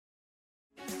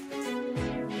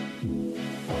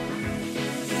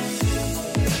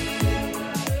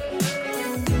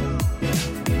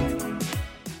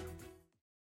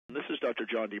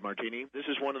John DeMartini. This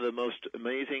is one of the most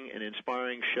amazing and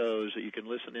inspiring shows that you can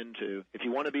listen into. If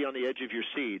you want to be on the edge of your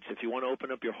seats, if you want to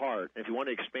open up your heart, if you want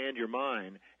to expand your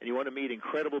mind, and you want to meet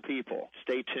incredible people,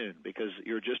 stay tuned, because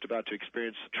you're just about to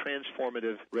experience a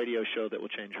transformative radio show that will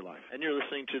change your life. And you're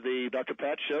listening to the Dr.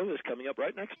 Pat Show that's coming up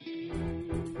right next.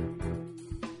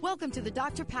 Welcome to the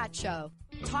Dr. Pat Show.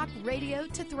 Talk radio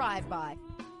to thrive by.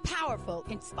 Powerful,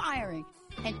 inspiring,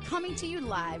 and coming to you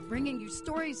live, bringing you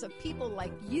stories of people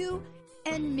like you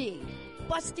and me,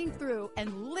 busting through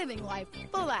and living life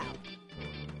full out.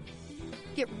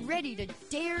 Get ready to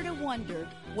dare to wonder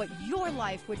what your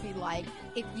life would be like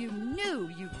if you knew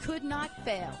you could not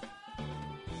fail.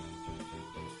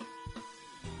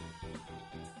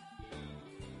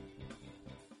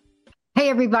 Hey,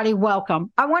 everybody,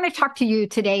 welcome. I want to talk to you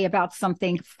today about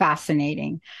something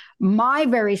fascinating. My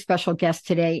very special guest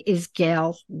today is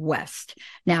Gail West.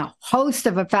 Now, host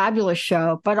of a fabulous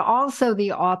show, but also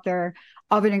the author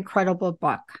of an incredible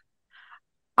book.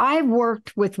 I've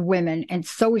worked with women, and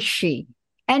so is she,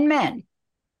 and men.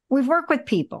 We've worked with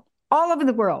people all over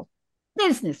the world,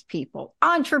 business people,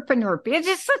 entrepreneur people,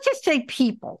 let's just say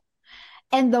people.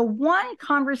 And the one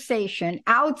conversation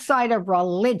outside of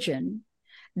religion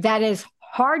that is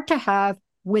hard to have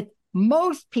with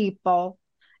most people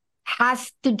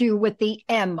has to do with the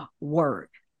M word,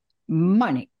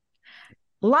 money.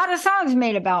 A lot of songs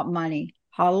made about money.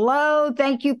 Hello,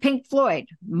 thank you, Pink Floyd,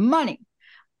 money.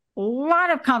 A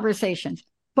lot of conversations.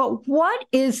 But what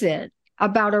is it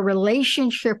about a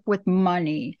relationship with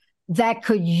money that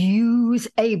could use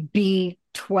a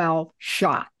B12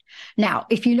 shot? Now,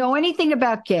 if you know anything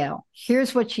about Gail,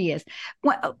 here's what she is.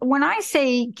 When I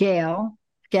say Gail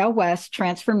West,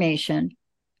 transformation,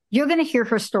 you're going to hear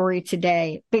her story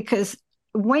today, because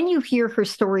when you hear her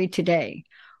story today,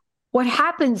 what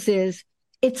happens is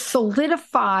it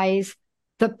solidifies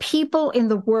the people in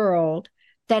the world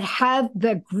that have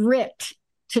the grit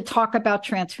to talk about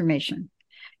transformation.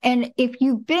 And if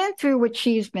you've been through what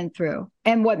she's been through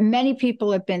and what many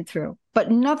people have been through, but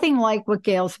nothing like what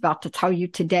Gail's about to tell you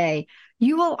today,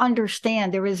 you will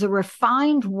understand there is a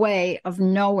refined way of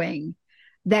knowing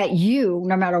that you,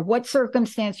 no matter what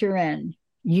circumstance you're in,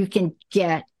 you can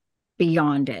get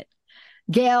beyond it.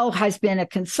 Gail has been a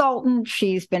consultant.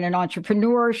 She's been an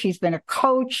entrepreneur. She's been a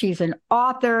coach. She's an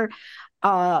author.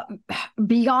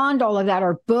 Beyond all of that,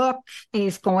 her book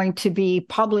is going to be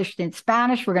published in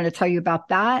Spanish. We're going to tell you about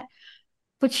that.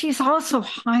 But she's also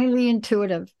highly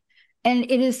intuitive. And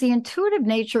it is the intuitive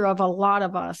nature of a lot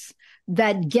of us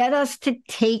that get us to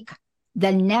take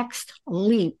the next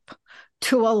leap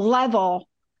to a level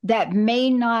that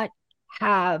may not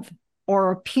have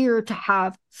or appear to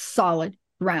have solid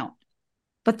ground.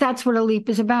 But that's what a leap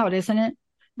is about, isn't it?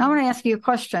 Now I want to ask you a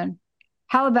question.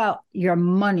 How about your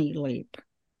money leap?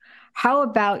 How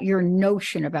about your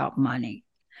notion about money?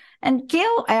 And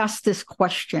Gail asked this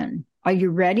question, are you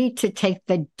ready to take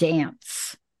the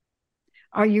dance?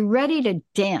 Are you ready to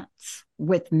dance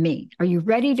with me? Are you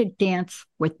ready to dance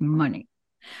with money?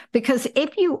 Because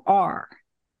if you are,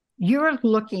 you're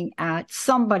looking at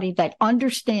somebody that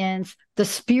understands the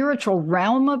spiritual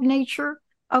realm of nature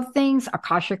of things,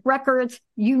 Akashic records,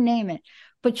 you name it.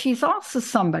 But she's also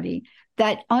somebody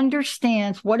that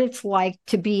understands what it's like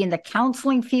to be in the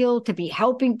counseling field, to be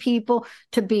helping people,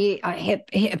 to be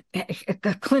a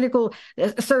clinical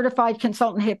certified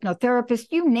consultant hypnotherapist,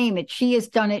 you name it. She has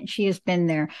done it. She has been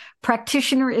there.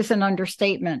 Practitioner is an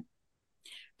understatement.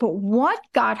 But what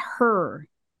got her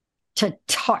to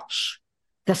touch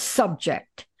the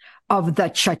subject of the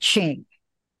cha-ching?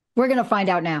 We're going to find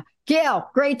out now. Gail,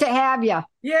 great to have you.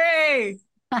 Yay.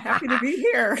 Happy to be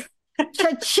here.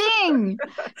 Cha-ching.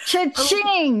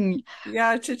 Cha-ching.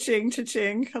 Yeah, cha-ching,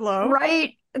 cha-ching. Hello.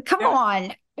 Right. Come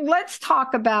on. Let's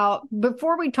talk about,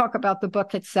 before we talk about the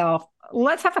book itself,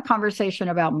 let's have a conversation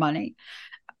about money.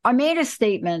 I made a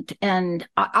statement, and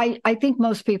I think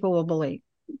most people will believe.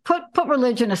 Put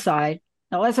religion aside.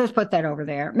 Now, let's just put that over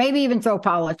there. Maybe even throw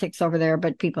politics over there,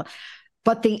 but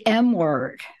the M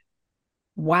word,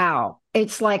 wow.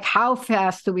 It's like, how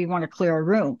fast do we want to clear a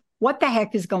room? What the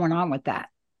heck is going on with that?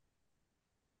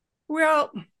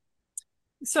 Well,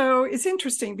 so it's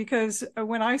interesting because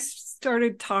when I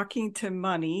started talking to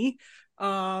money,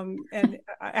 and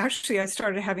actually I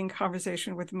started having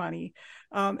conversation with money,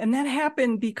 and that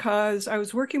happened because I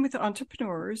was working with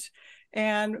entrepreneurs.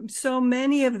 And so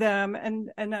many of them,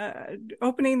 and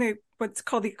opening what's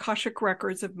called the Akashic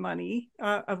records of money,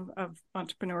 of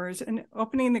entrepreneurs, and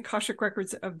opening the Akashic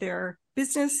records of their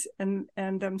business and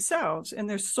themselves and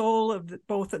their soul of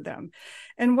both of them.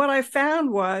 And what I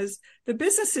found was the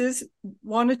businesses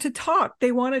wanted to talk,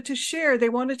 they wanted to share, they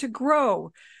wanted to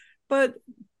grow, but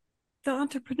the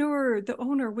entrepreneur, the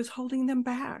owner, was holding them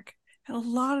back. And a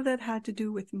lot of that had to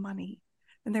do with money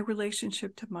and their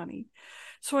relationship to money.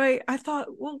 So I thought,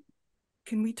 well,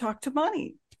 can we talk to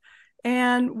money?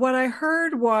 And what I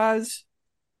heard was,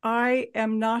 I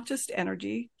am not just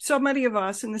energy. So many of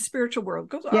us in the spiritual world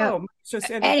goes, oh, it's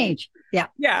just energy. Yeah.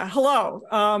 Yeah. Hello.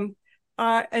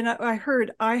 And I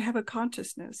heard, I have a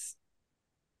consciousness.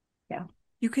 Yeah.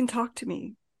 You can talk to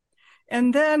me.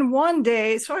 And then one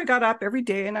day, so I got up every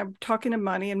day and I'm talking to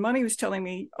Money, and Money was telling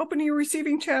me, open your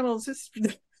receiving channels. It's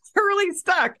really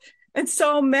stuck. And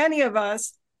so many of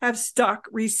us have stuck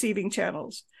receiving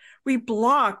channels. We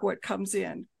block what comes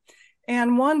in.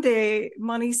 And one day,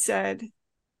 Money said,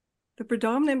 the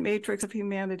predominant matrix of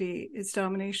humanity is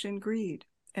domination and greed.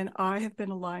 And I have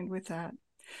been aligned with that.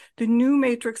 The new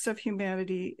matrix of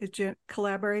humanity is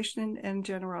collaboration and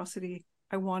generosity.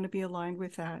 I want to be aligned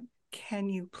with that. Can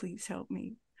you please help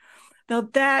me? Now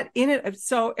that in it,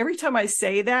 so every time I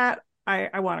say that,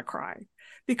 I want to cry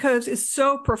because it's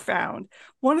so profound.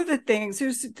 One of the things,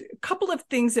 there's a couple of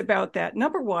things about that.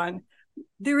 Number one,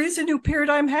 there is a new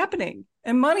paradigm happening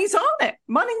and Money's on it.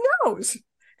 Money knows.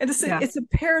 And it's a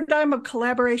paradigm of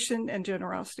collaboration and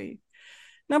generosity.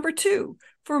 Number two,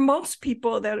 for most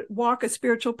people that walk a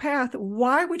spiritual path,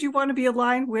 why would you want to be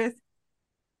aligned with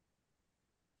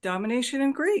domination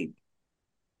and greed?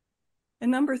 And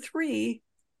number three,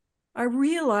 I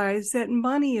realize that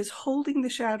money is holding the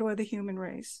shadow of the human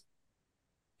race.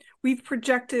 We've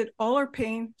projected all our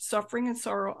pain, suffering, and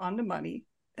sorrow onto money,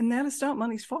 and that is not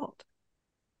money's fault.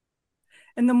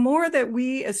 And the more that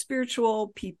we as spiritual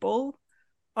people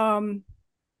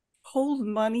hold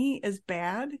money as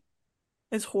bad,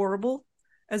 as horrible,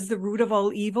 as the root of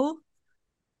all evil,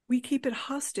 we keep it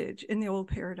hostage in the old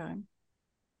paradigm.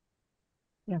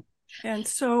 Yeah. And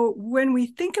so when we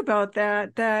think about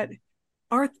that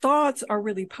our thoughts are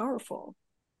really powerful.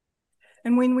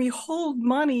 And when we hold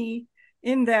money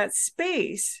in that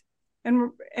space,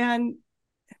 and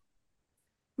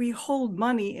we hold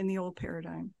money in the old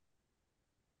paradigm.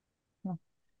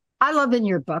 I love in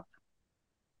your book,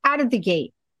 out of the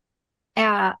gate,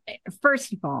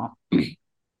 first of all,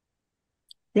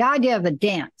 the idea of a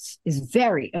dance is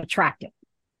very attractive.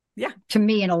 Yeah. To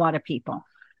me and a lot of people.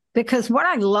 Because what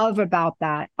I love about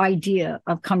that idea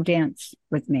of come dance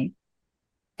with me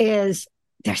is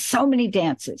there's so many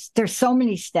dances, there's so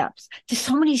many steps, there's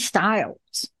so many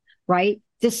styles, right?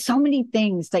 There's so many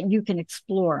things that you can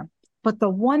explore. But the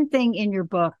one thing in your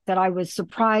book that I was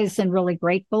surprised and really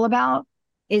grateful about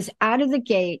is out of the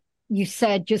gate, you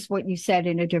said just what you said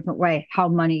in a different way, how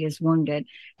money is wounded.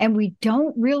 And we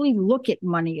don't really look at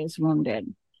money as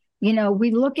wounded. You know,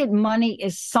 we look at money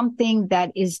as something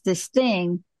that is this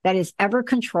thing that is ever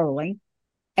controlling,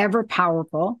 ever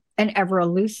powerful, and ever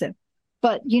elusive.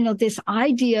 But, you know, this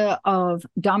idea of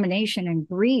domination and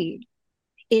greed,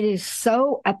 it is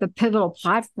so at the pivotal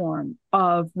platform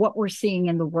of what we're seeing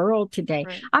in the world today.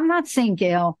 Right. I'm not saying,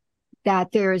 Gail,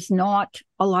 that there is not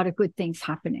a lot of good things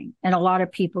happening and a lot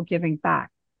of people giving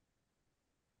back.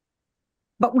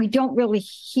 But we don't really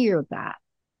hear that.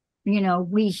 You know,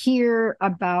 we hear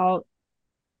about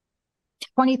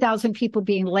 20,000 people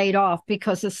being laid off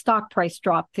because the stock price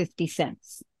dropped 50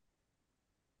 cents.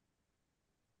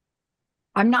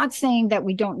 I'm not saying that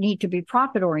we don't need to be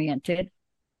profit oriented,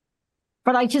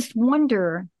 but I just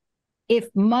wonder if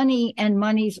money and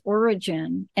money's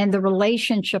origin and the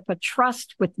relationship of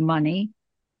trust with money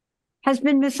has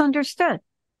been misunderstood.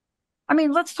 I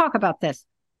mean, let's talk about this.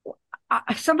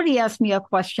 Somebody asked me a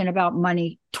question about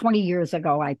money 20 years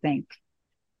ago, I think.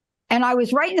 And I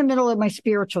was right in the middle of my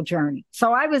spiritual journey.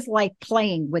 So I was like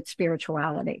playing with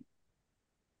spirituality.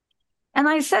 And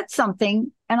I said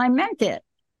something and I meant it.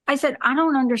 I said, I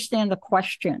don't understand the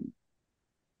question.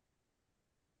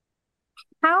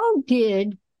 How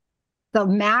did the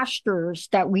masters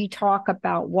that we talk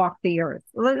about walk the earth?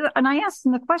 And I asked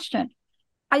them the question.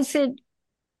 I said,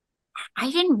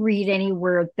 I didn't read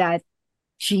anywhere that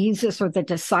Jesus or the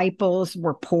disciples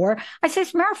were poor. I say,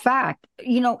 as a matter of fact,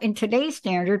 you know, in today's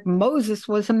standard, Moses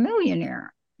was a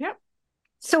millionaire. Yep.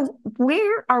 So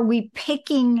where are we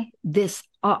picking this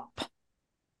up?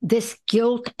 This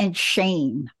guilt and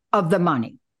shame of the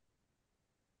money?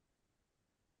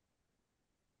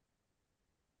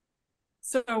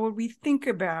 So when we think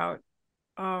about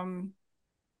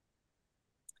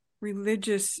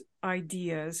religious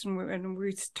ideas, and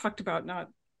we talked about not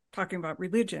talking about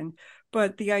religion,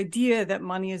 but the idea that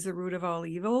money is the root of all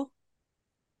evil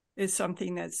is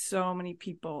something that so many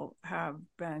people have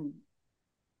been,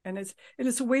 and it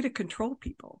is a way to control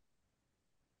people.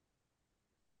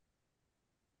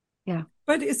 Yeah.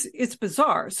 But it's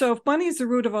bizarre. So if money is the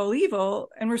root of all evil,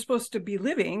 and we're supposed to be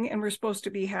living, and we're supposed to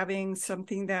be having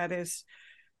something that is,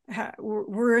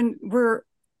 we're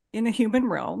in a human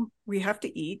realm. We have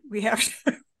to eat. We have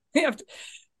to.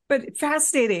 But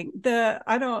fascinating.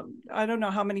 I don't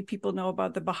know how many people know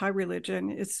about the Baha'i religion.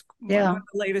 It's one of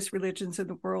the latest religions in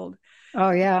the world.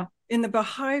 Oh yeah. In the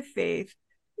Baha'i faith,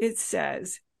 it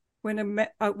says when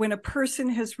a person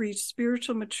has reached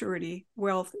spiritual maturity,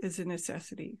 wealth is a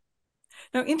necessity.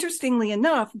 Now, interestingly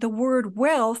enough, the word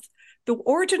wealth, the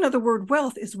origin of the word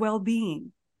wealth is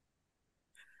well-being.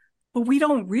 But we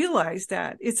don't realize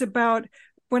that. It's about,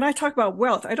 when I talk about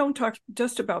wealth, I don't talk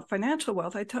just about financial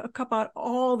wealth. I talk about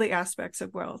all the aspects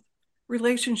of wealth,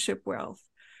 relationship wealth,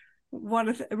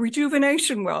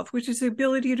 rejuvenation wealth, which is the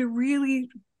ability to really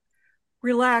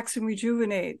relax and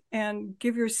rejuvenate and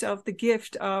give yourself the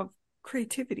gift of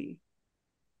creativity,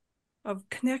 of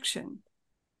connection.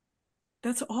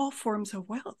 That's all forms of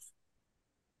wealth.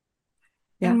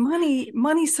 Yeah. And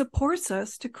money supports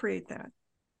us to create that.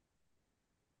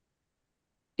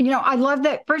 I love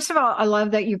that. First of all, I love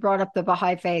that you brought up the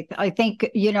Baha'i faith. I think,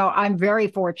 I'm very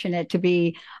fortunate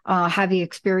to have the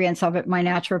experience of it. My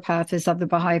naturopath is of the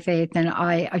Baha'i faith, and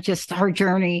I just, her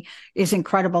journey is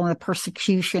incredible, and the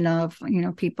persecution of,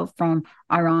 people from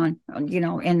Iran,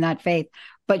 in that faith.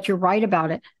 But you're right about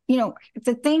it.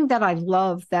 The thing that I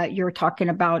love that you're talking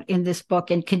about in this book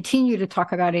and continue to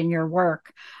talk about in your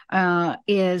work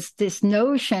is this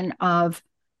notion of,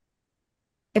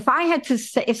 if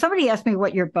somebody asked me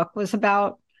what your book was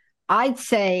about, I'd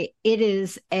say it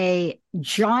is a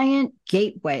giant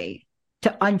gateway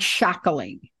to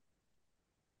unshackling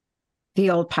the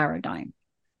old paradigm.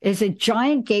 It is a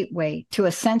giant gateway to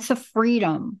a sense of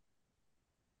freedom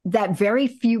that very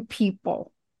few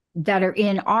people that are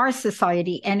in our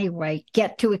society anyway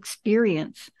get to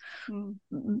experience.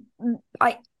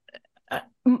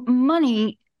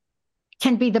 Money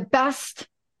can be the best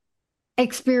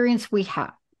experience we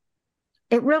have.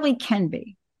 It really can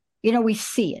be. We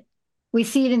see it. We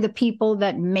see it in the people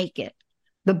that make it,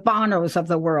 the Bonos of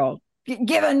the world,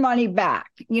 giving money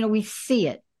back. We see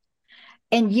it.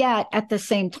 And yet, at the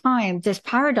same time, this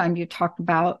paradigm you talked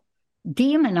about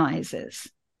demonizes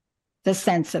the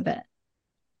sense of it.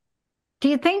 Do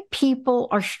you think people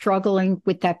are struggling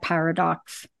with that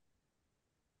paradox?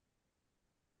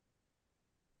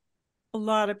 A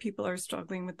lot of people are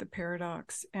struggling with the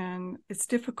paradox, and it's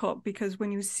difficult because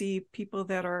when you see people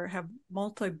that have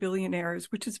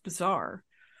multi-billionaires, which is bizarre,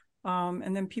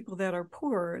 and then people that are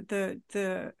poor,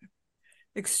 the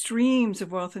extremes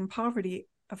of wealth and poverty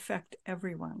affect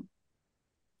everyone.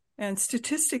 And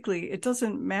statistically, it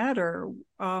doesn't matter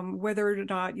whether or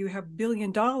not you have $1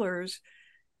 billion,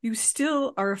 you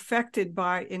still are affected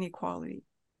by inequality.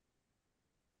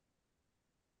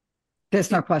 There's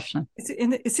no question.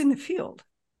 It's in the field.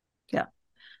 Yeah.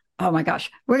 Oh my gosh.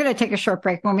 We're going to take a short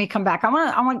break. When we come back, I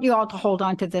want you all to hold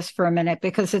on to this for a minute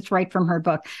because it's right from her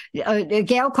book.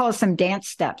 Gail calls them dance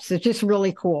steps. It's just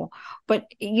really cool.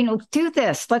 But, do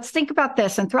this. Let's think about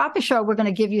this. And throughout the show, we're going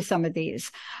to give you some of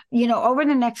these. Over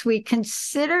the next week,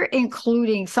 consider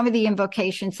including some of the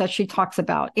invocations that she talks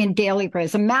about in daily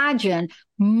prayers. Imagine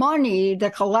money, the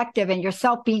collective, and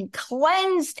yourself being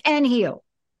cleansed and healed.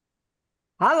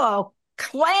 Hello.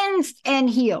 Cleansed and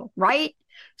healed, right?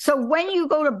 So when you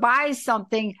go to buy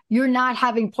something, you're not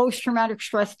having post-traumatic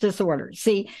stress disorder.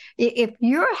 See, if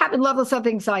you're having levels of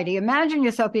anxiety, imagine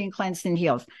yourself being cleansed and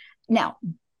healed. Now,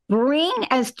 bring,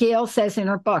 as Gail says in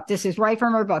her book, this is right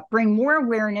from her book, bring more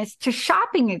awareness to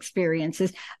shopping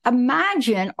experiences.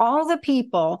 Imagine all the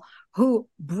people who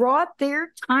brought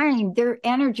their time, their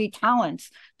energy, talents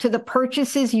to the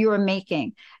purchases you are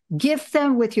making. Gift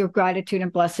them with your gratitude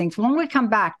and blessings. When we come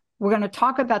back, we're going to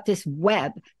talk about this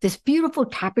web, this beautiful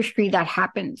tapestry that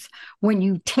happens when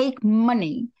you take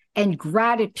money and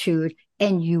gratitude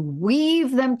and you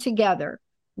weave them together.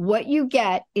 What you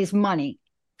get is money.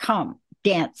 Come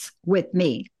Dance with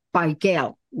Me by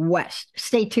Gail West.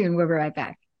 Stay tuned. We'll be right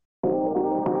back.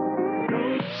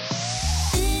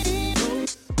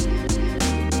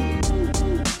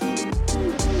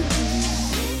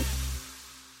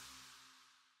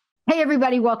 Hey,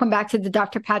 everybody. Welcome back to the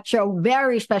Dr. Pat Show.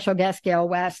 Very special guest, Gail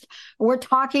West. We're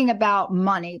talking about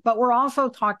money, but we're also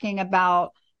talking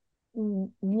about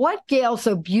what Gail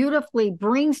so beautifully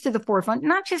brings to the forefront,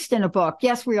 not just in a book.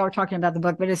 Yes, we are talking about the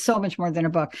book, but it's so much more than a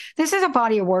book. This is a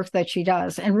body of work that she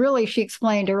does. And really, she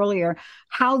explained earlier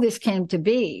how this came to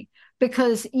be.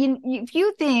 Because if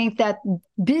you think that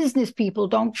business people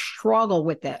don't struggle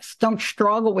with this, don't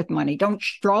struggle with money, don't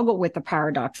struggle with the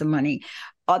paradox of money,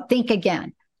 think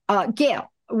again. Gail,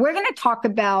 we're going to talk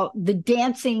about the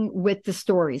dancing with the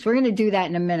stories. We're going to do that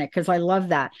in a minute because I love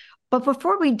that. But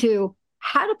before we do,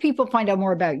 how do people find out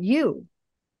more about you,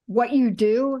 what you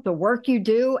do, the work you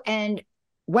do, and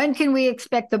when can we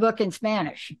expect the book in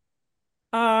Spanish?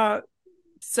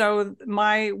 So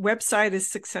my website is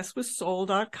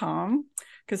successwithsoul.com,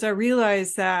 because I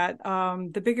realize that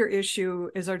the bigger issue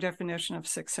is our definition of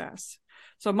success.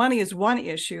 So money is one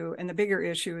issue, and the bigger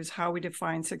issue is how we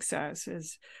define success,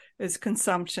 is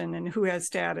consumption and who has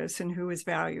status and who has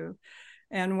value.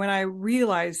 And when I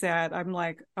realize that, I'm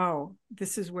like, oh,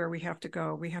 this is where we have to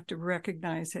go. We have to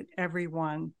recognize that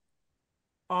everyone,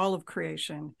 all of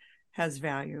creation, has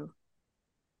value,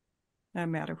 no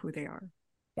matter who they are.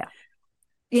 Yeah.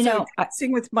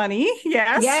 Dancing with money.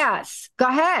 Yes. Yes. Go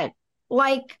ahead.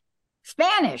 Like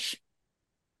Spanish.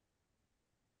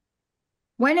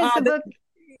 When is the book?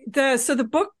 The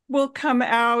book will come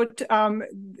out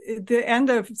the end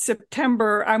of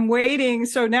September. I'm waiting.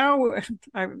 So now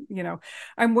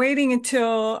I'm waiting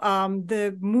until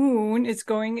the moon is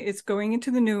going. It's going into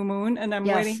the new moon, and I'm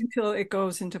waiting until it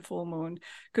goes into full moon,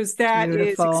 because that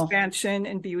is expansion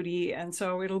and beauty. And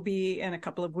so it'll be in a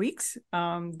couple of weeks.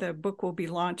 The book will be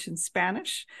launched in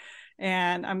Spanish.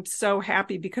 And I'm so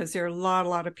happy because there are a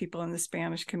lot of people in the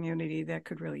Spanish community that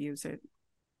could really use it.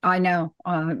 I know.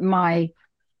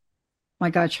 My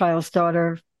godchild's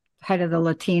daughter, head of the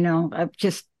Latino,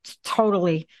 just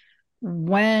totally,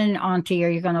 when, Auntie, are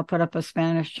you going to put up a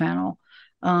Spanish channel?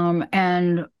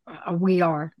 And we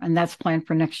are, and that's planned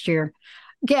for next year.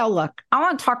 Gail, look, I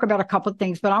want to talk about a couple of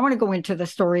things, but I want to go into the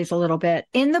stories a little bit.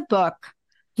 In the book,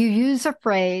 you use a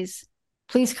phrase,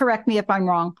 please correct me if I'm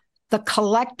wrong, the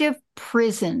collective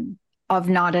prison of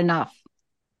not enough.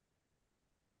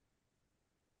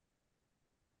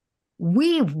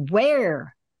 We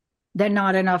wear the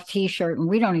not enough t-shirt and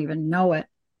we don't even know it.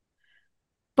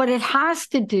 But it has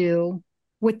to do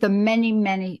with the many,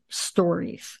 many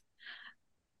stories.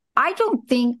 I don't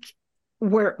think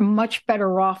we're much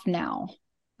better off now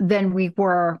than we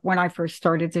were when I first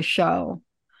started the show.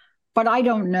 But I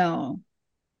don't know.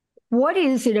 What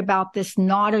is it about this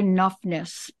not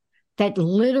enoughness that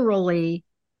literally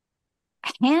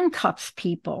handcuffs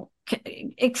people?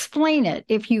 Explain it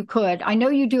if you could. I know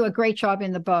you do a great job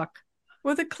in the book.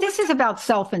 Well, this is about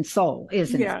self and soul,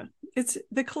 isn't it? Yeah, it's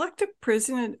the collective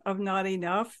prison of not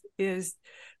enough is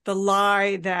the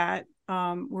lie that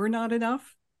we're not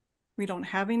enough. We don't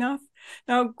have enough.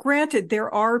 Now, granted,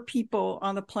 there are people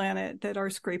on the planet that are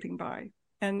scraping by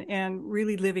and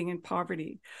really living in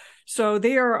poverty. So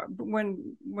they are,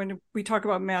 when we talk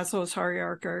about Maslow's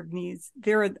hierarchy of needs,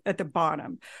 they're at the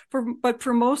bottom. But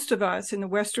for most of us in the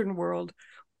Western world,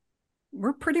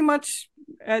 we're pretty much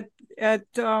at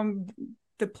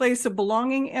the place of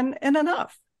belonging and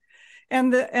enough.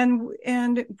 And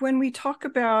when we talk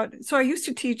about, so I used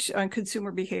to teach on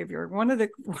consumer behavior. One of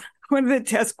the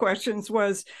test questions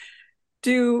was,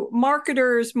 do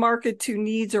marketers market to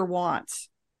needs or wants?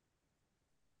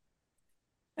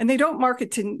 And they don't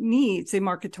market to needs, they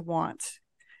market to wants.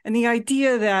 And the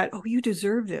idea that, oh, you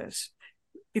deserve this.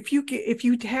 If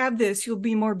you have this, you'll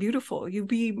be more beautiful. You'll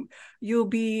be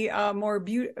more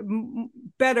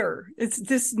better. It's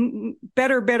this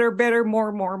better,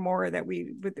 more that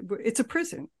it's a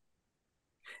prison.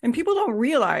 And people don't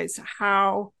realize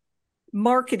how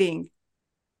marketing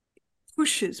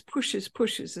pushes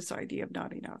this idea of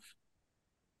not enough.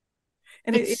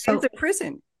 And it's a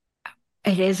prison.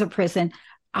 It is a prison.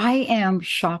 I am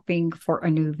shopping for a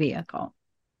new vehicle.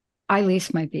 I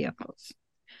lease my vehicles.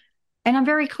 And I'm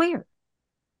very clear.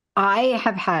 I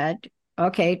have had,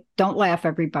 okay, don't laugh,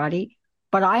 everybody,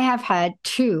 but I have had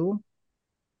 2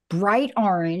 bright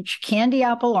orange, candy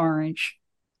apple orange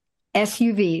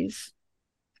SUVs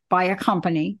by a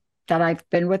company that I've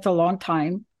been with a long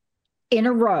time in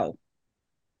a row.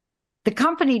 The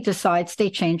company decides they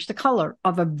change the color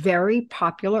of a very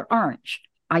popular orange.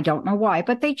 I don't know why,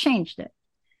 but they changed it.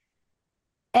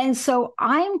 And so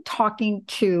I'm talking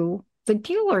to the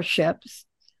dealerships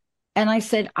and I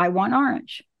said, I want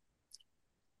orange.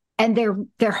 And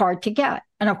they're hard to get.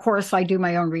 And of course, I do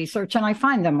my own research and I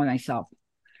find them myself.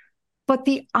 But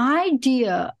the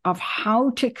idea of how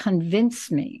to convince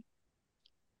me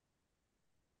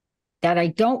that I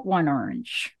don't want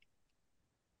orange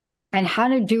and how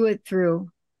to do it through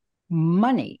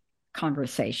money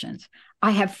conversations,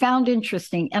 I have found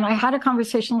interesting. And I had a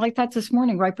conversation like that this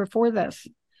morning, right before this,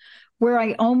 where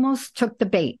I almost took the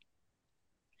bait.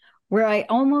 Where I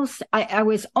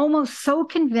was almost so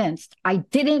convinced I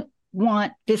didn't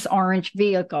want this orange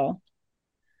vehicle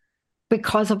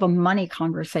because of a money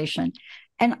conversation.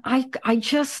 And I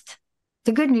just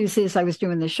The good news is I was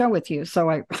doing the show with you, so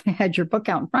I had your book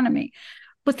out in front of me.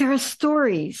 But there are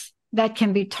stories that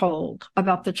can be told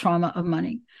about the trauma of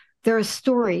money. There are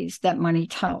stories that money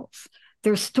tells.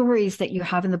 There are stories that you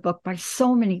have in the book by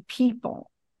so many people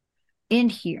in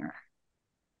here.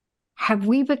 Have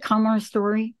we become our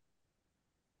story?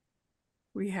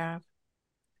 We have.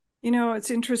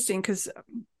 It's interesting because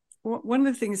one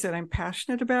of the things that I'm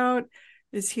passionate about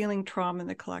is healing trauma in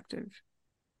the collective.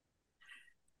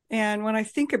 And when I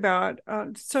think about,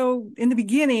 so in the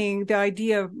beginning, the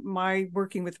idea of my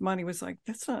working with money was like,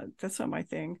 that's not my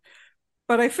thing.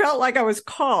 But I felt like I was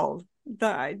called,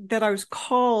 that I was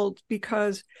called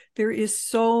because there is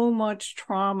so much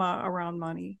trauma around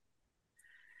money.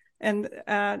 And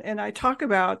I talk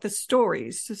about the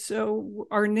stories. So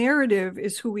our narrative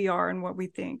is who we are and what we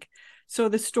think. So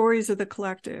the stories of the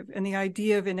collective and the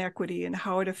idea of inequity and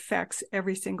how it affects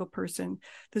every single person,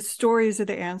 the stories of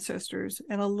the ancestors,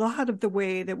 and a lot of the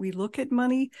way that we look at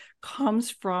money comes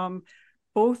from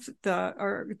both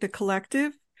the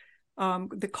collective,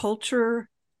 the culture,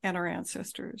 and our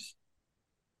ancestors.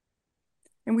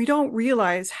 And we don't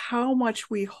realize how much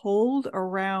we hold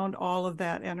around all of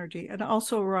that energy, and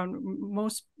also around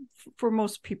for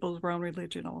most people around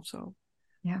religion also.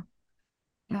 Yeah.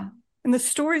 Yeah. And the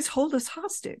stories hold us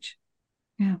hostage.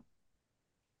 Yeah.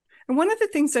 And one of the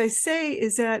things I say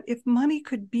is that if money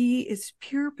could be its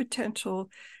pure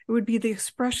potential, it would be the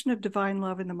expression of divine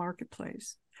love in the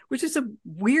marketplace, which is a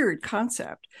weird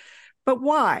concept. But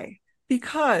why?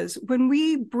 Because when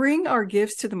we bring our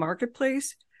gifts to the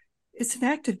marketplace, it's an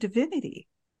act of divinity.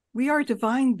 We are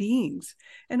divine beings.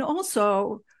 And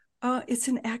also, it's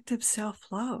an act of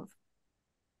self-love.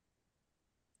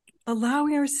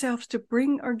 Allowing ourselves to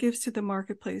bring our gifts to the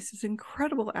marketplace is an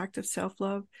incredible act of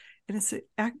self-love, and it's an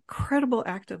incredible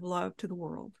act of love to the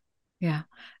world. Yeah.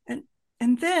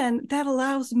 And then that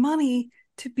allows money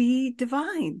to be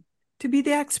divine, to be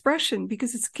the expression,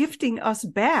 because it's gifting us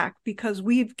back because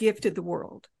we've gifted the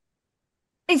world.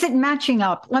 Is it matching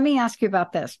up? Let me ask you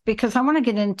about this, because I want to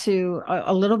get into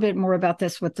a little bit more about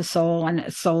this with the soul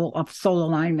and soul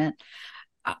alignment.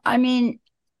 I mean,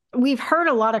 we've heard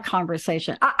a lot of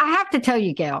conversation. I have to tell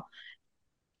you, Gail,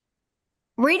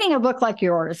 reading a book like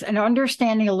yours and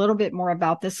understanding a little bit more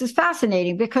about this is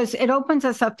fascinating because it opens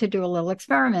us up to do a little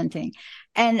experimenting.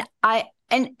 And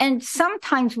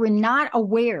sometimes we're not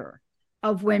aware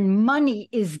of when money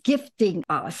is gifting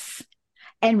us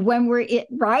and when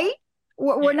right?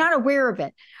 We're not aware of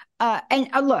it.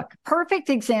 Look, perfect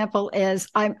example is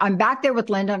I'm back there with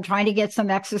Linda. I'm trying to get some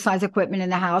exercise equipment in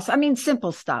the house. I mean,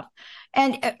 simple stuff.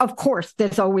 And of course,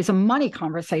 there's always a money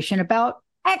conversation about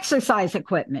exercise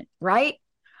equipment, right?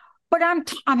 But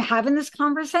I'm having this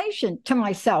conversation to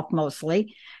myself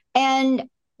mostly, and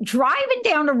driving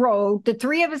down the road, the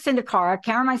three of us in the car,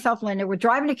 Karen, myself, Linda, we're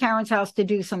driving to Karen's house to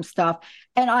do some stuff.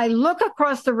 And I look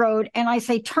across the road and I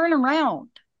say, turn around.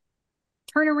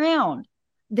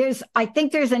 I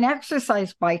think there's an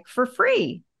exercise bike for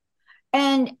free.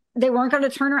 And they weren't going to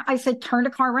turn around. I said, turn the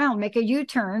car around, make a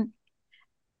U-turn.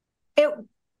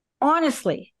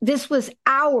 Honestly, this was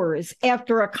hours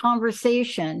after a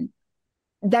conversation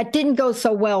that didn't go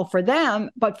so well for them.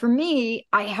 But for me,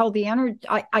 I held the energy.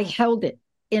 I held it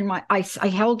I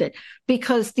held it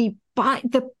because the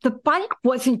bike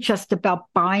wasn't just about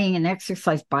buying an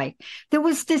exercise bike. There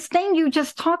was this thing you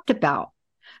just talked about.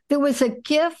 There was a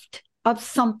gift of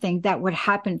something that would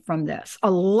happen from this,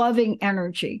 a loving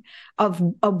energy of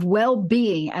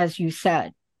well-being, as you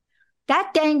said.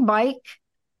 That dang bike,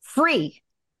 free.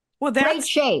 Well, that's great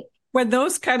shape. When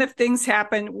those kind of things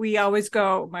happen, we always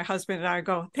go, my husband and I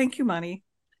go, thank you, money.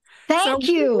 Thank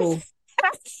you.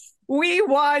 We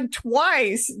won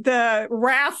twice the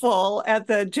raffle at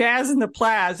the Jazz in the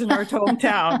Plaza in our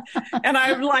hometown. And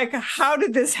I'm like, how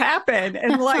did this happen?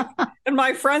 And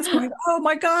my friends going, oh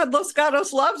my God, Los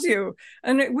Gatos loves you.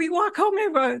 And we walk home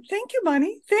and go, thank you,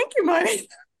 money. Thank you, money.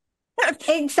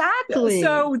 Exactly.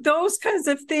 So those kinds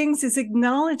of things is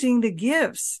acknowledging the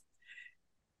gifts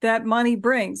that money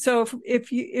brings. So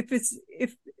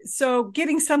so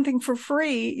getting something for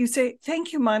free, you say,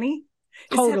 thank you, money.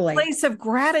 Totally. It's a place of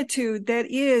gratitude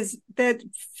that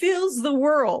fills the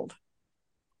world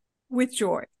with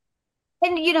joy.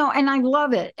 And, and I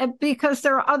love it because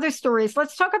there are other stories.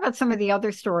 Let's talk about some of the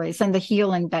other stories and the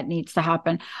healing that needs to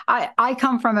happen. I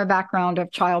come from a background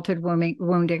of childhood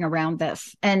wounding around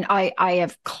this, and I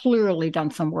have clearly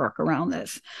done some work around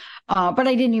this, but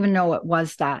I didn't even know it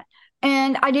was that.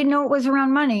 And I didn't know it was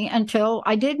around money until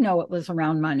I did know it was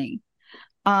around money.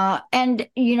 And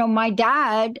my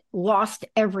dad lost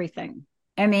everything.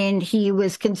 I mean, he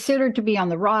was considered to be on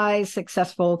the rise,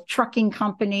 successful trucking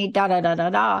company,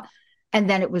 and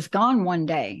then it was gone one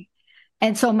day.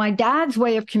 And so my dad's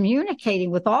way of communicating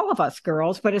with all of us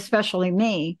girls, but especially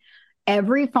me,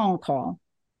 every phone call,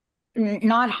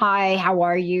 not hi, how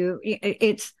are you?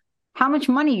 It's how much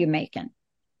money you making?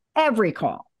 Every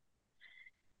call.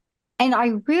 And I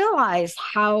realized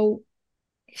how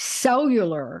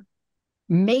cellular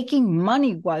making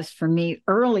money was for me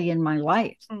early in my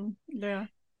life. Yeah.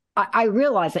 I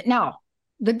realized it. Now,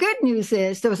 the good news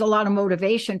is there was a lot of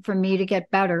motivation for me to get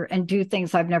better and do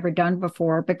things I've never done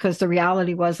before, because the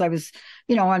reality was I was,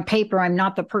 on paper, I'm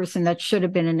not the person that should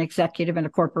have been an executive in a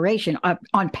corporation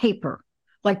on paper.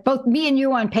 Like both me and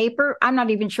you on paper, I'm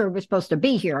not even sure we're supposed to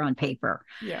be here on paper.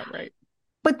 Yeah, right.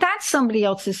 But that's somebody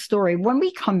else's story. When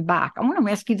we come back, I want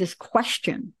to ask you this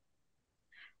question.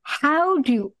 How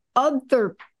do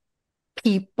other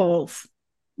people's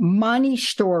money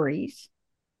stories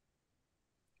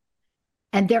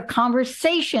and their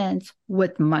conversations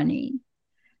with money,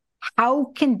 how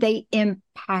can they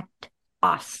impact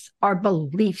us, our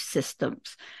belief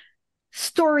systems,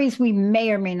 stories we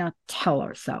may or may not tell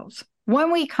ourselves?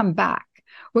 When we come back,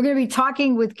 we're going to be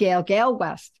talking with Gail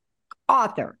West,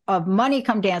 author of Money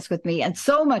Come Dance With Me, and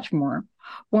so much more.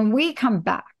 When we come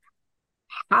back,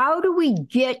 how do we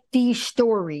get these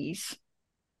stories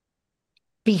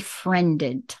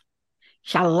befriended?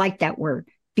 I like that word,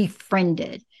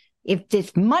 befriended. If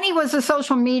this money was a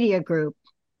social media group,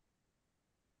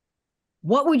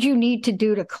 what would you need to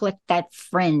do to click that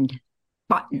friend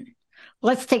button?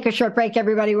 Let's take a short break,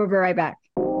 everybody. We'll be right back.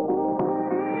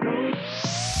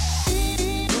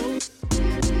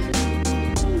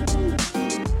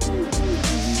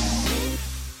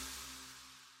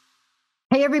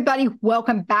 Hey, everybody,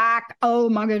 welcome back. Oh,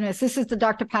 my goodness. This is the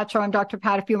Dr. Pat Show. I'm Dr.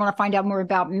 Pat. If you want to find out more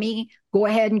about me, go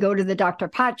ahead and go to the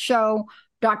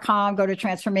drpatshow.com, go to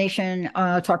Transformation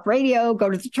Talk Radio, go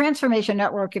to the Transformation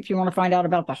Network if you want to find out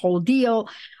about the whole deal.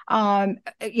 So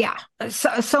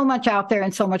much out there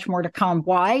and so much more to come.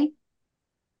 Why?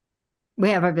 We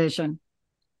have a vision.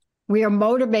 We are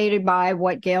motivated by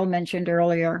what Gail mentioned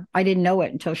earlier. I didn't know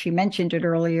it until she mentioned it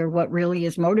earlier, what really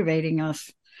is motivating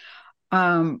us.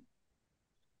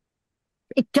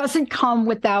 It doesn't come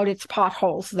without its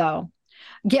potholes, though.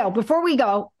 Gail, before we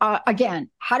go, again,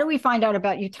 how do we find out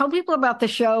about you? Tell people about the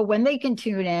show, when they can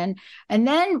tune in, and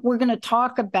then we're going to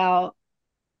talk about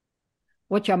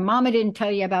what your mama didn't tell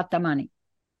you about the money.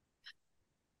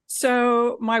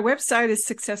 So my website is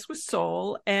Success with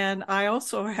Soul, and I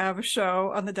also have a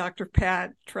show on the Dr.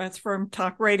 Pat Transform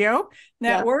Talk Radio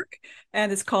Network,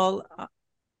 and it's called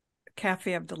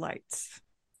Cafe of Delights,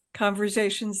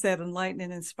 Conversations that Enlighten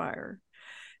and Inspire.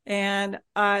 And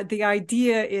the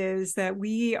idea is that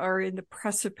we are in the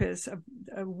precipice of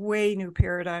a way new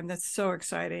paradigm that's so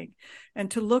exciting. And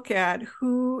to look at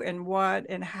who and what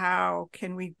and how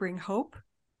can we bring hope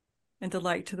and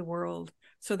delight to the world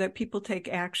so that people take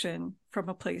action from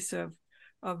a place of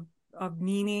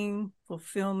meaning,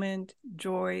 fulfillment,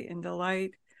 joy, and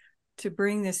delight to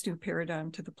bring this new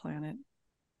paradigm to the planet.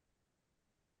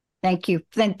 Thank you.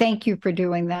 Thank you for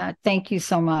doing that. Thank you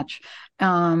so much.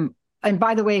 And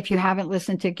by the way, if you haven't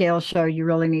listened to Gail's show, you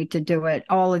really need to do it.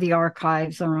 All of the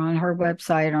archives are on her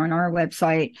website, or on our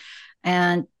website.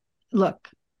 And look,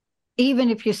 even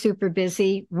if you're super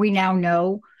busy, we now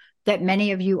know that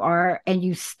many of you are, and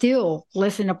you still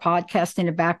listen to podcasts in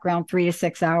the background 3 to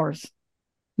 6 hours,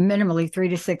 minimally 3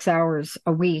 to 6 hours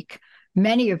a week.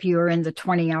 Many of you are in the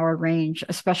 20-hour range,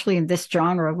 especially in this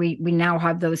genre. We now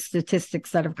have those statistics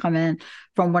that have come in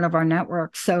from one of our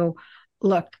networks. So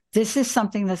look, this is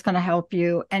something that's going to help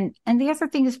you. And the other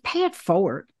thing is pay it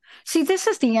forward. See, this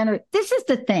is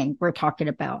the thing we're talking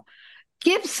about.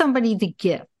 Give somebody the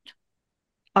gift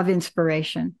of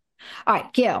inspiration. All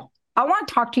right, Gail, I want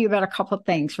to talk to you about a couple of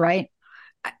things, right?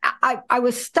 I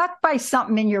was stuck by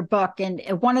something in your book, and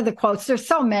one of the quotes, there's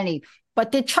so many,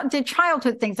 but the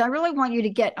childhood things, I really want you to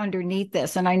get underneath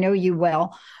this, and I know you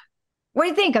will. What do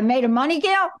you think? I'm made of money,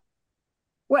 Gail?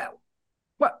 Well,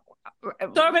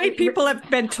 so many people have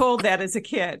been told that as a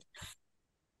kid.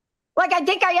 Like, I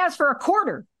think I asked for a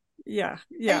quarter. Yeah,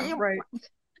 right.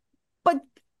 But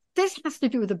this has to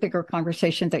do with the bigger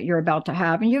conversation that you're about to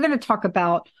have. And you're going to talk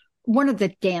about one of the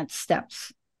dance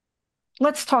steps.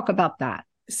 Let's talk about that.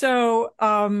 So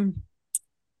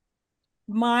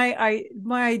my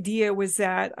idea was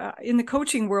that in the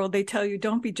coaching world, they tell you,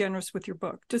 don't be generous with your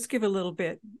book. Just give a little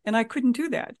bit. And I couldn't do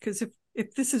that, because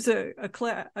if this is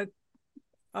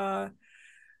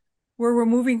where we're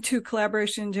moving to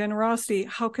collaboration and generosity,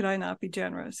 how could I not be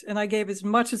generous? And I gave as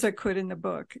much as I could in the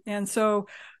book. And so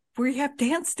we have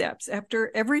dance steps.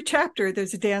 After every chapter,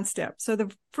 there's a dance step. So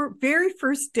the very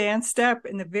first dance step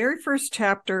in the very first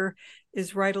chapter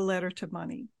is write a letter to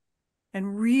money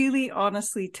and really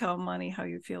honestly tell money how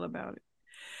you feel about it.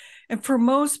 And for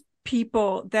most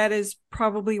people, that is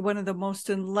probably one of the most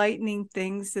enlightening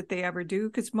things that they ever do,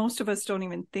 because most of us don't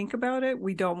even think about it.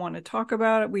 We don't want to talk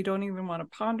about it. We don't even want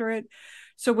to ponder it.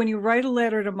 So when you write a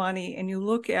letter to money and you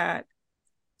look at,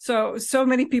 so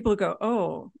many people go,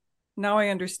 oh, now I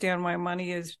understand why money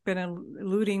has been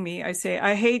eluding me. I say,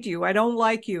 I hate you. I don't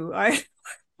like you. I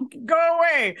go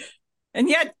away. And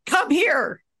yet come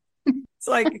here. It's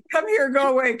like, come here,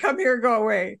 go away, come here, go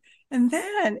away. And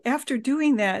then after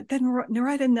doing that, then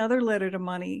write another letter to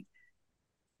money,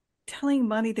 telling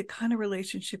money the kind of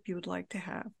relationship you would like to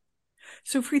have.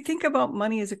 So if we think about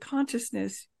money as a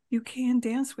consciousness, you can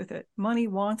dance with it. Money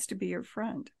wants to be your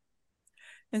friend.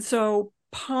 And so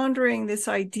pondering this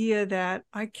idea that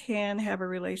I can have a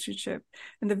relationship.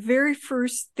 And the very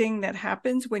first thing that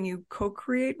happens when you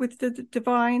co-create with the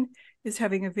divine is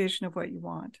having a vision of what you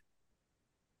want.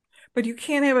 But you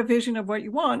can't have a vision of what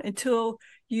you want until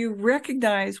you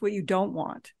recognize what you don't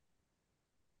want.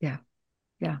 Yeah.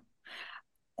 Yeah.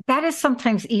 That is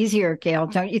sometimes easier, Gail,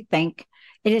 don't you think?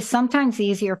 It is sometimes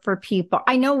easier for people.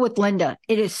 I know with Linda,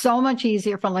 it is so much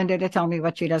easier for Linda to tell me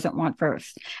what she doesn't want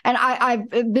first. And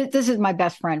this is my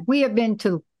best friend. We have been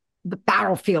to the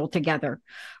battlefield together.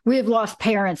 We have lost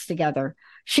parents together.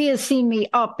 She has seen me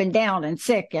up and down and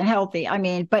sick and healthy. I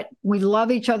mean, but we love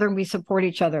each other and we support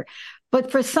each other. But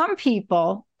for some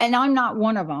people, and I'm not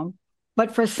one of them,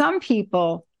 but for some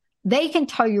people, they can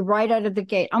tell you right out of the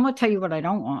gate, I'm going to tell you what I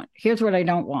don't want. Here's what I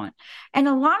don't want. And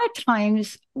a lot of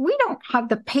times we don't have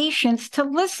the patience to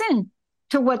listen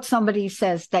to what somebody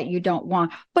says that you don't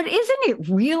want. But isn't it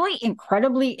really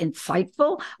incredibly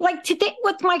insightful? Like today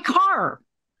with my car,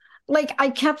 like I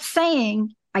kept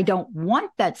saying, I don't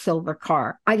want that silver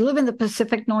car. I live in the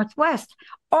Pacific Northwest.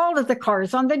 All of the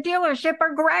cars on the dealership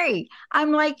are gray.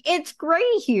 I'm like, it's gray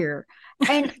here.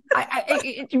 And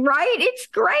right, it's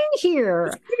gray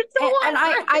here. And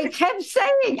I kept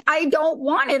saying, I don't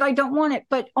want it. I don't want it.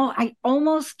 But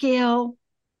Gail,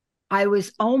 I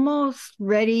was almost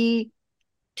ready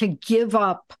to give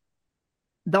up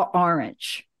the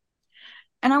orange.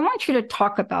 And I want you to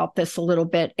talk about this a little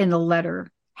bit in the letter.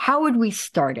 How would we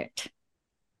start it?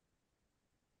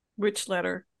 Which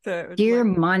letter? Dear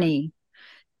money.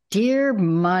 Dear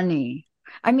money.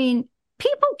 I mean,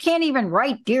 people can't even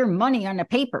write dear money on a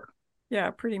paper. Yeah,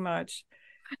 pretty much.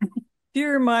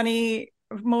 Dear money.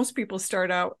 Most people start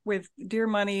out with, dear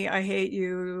money, I hate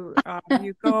you.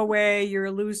 You go away. You're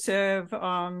elusive.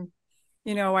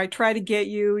 I try to get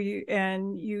you,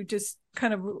 and you just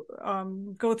kind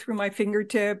of go through my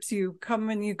fingertips. You come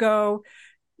and you go.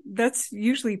 That's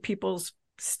usually people's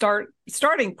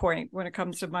starting point when it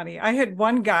comes to money. I had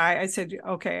one guy, I said,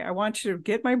 okay, I want you to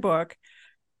get my book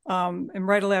and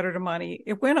write a letter to money.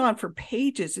 It went on for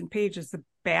pages and pages, the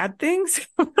bad things,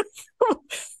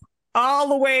 all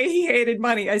the way he hated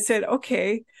money. I said,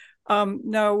 okay,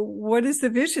 now what is the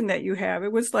vision that you have?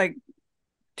 It was like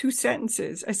 2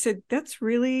 sentences. I said, that's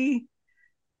really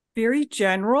very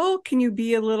general. Can you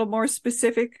be a little more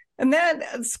specific? And then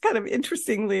it's kind of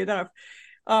interestingly enough,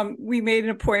 we made an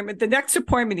appointment. The next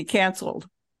appointment he canceled.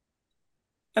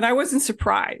 And I wasn't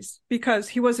surprised because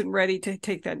he wasn't ready to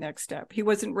take that next step. He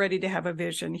wasn't ready to have a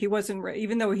vision. He wasn't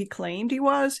even though he claimed he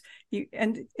was.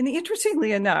 And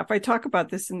interestingly enough, I talk about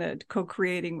this in the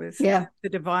co-creating with the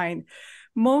divine.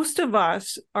 Most of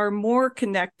us are more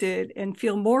connected and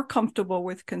feel more comfortable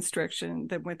with constriction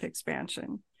than with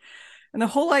expansion. And the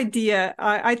whole idea,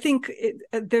 I think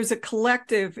there's a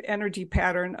collective energy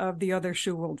pattern of the other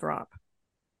shoe will drop.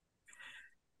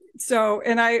 So,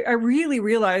 and I really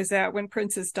realized that when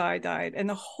Princess died, and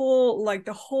the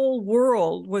whole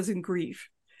world was in grief.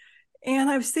 And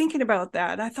I was thinking about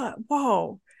that. And I thought,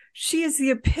 whoa, she is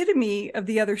the epitome of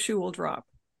the other shoe will drop.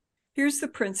 Here's the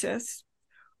princess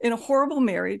in a horrible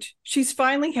marriage. She's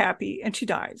finally happy and she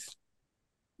dies.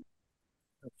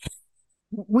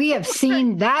 We have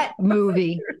seen that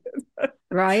movie,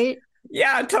 right?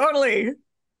 Yeah, totally.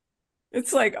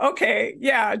 It's like, okay,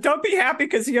 yeah, don't be happy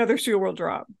because the other shoe will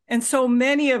drop. And so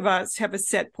many of us have a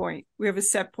set point. We have a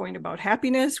set point about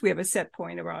happiness. We have a set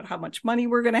point about how much money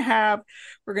we're going to have.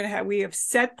 We have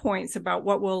set points about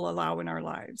what we'll allow in our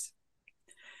lives.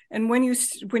 And when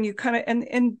you kind of,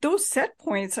 and those set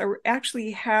points are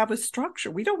actually have a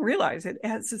structure. We don't realize it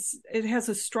has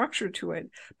a structure to it,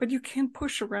 but you can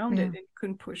push around it and you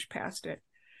can push past it.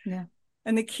 Yeah.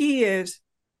 And the key is,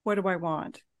 what do I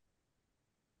want?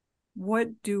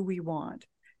 What do we want?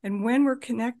 And when we're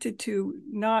connected to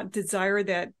not desire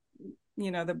that,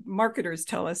 the marketers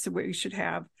tell us what we should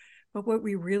have, but what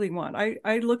we really want.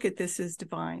 I look at this as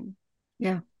divine.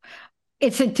 Yeah.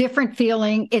 It's a different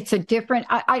feeling. It's a different,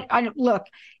 look,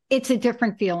 it's a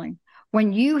different feeling.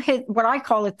 When you hit what I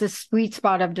call it, the sweet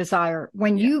spot of desire,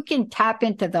 when you can tap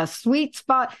into the sweet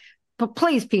spot, but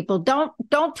please, people,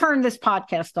 don't turn this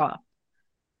podcast off.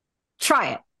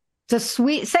 Try it.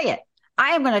 Say it.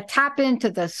 I am going to tap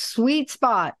into the sweet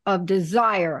spot of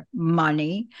desire,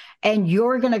 money, and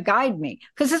you're going to guide me.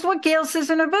 Because this is what Gail says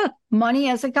in her book, Money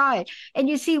as a Guide. And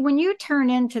you see, when you turn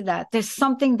into that, there's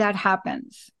something that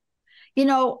happens. You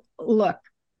know, look,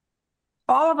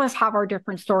 all of us have our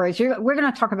different stories. We're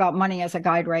going to talk about money as a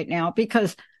guide right now,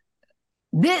 because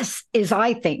this is,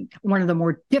 I think, one of the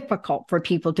more difficult for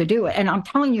people to do it. And I'm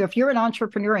telling you, if you're an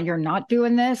entrepreneur and you're not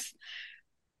doing this,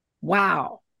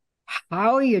 wow,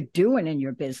 how are you doing in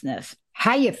your business?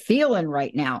 How you feeling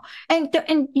right now? And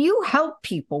you help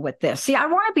people with this. See, I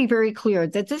want to be very clear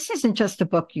that this isn't just a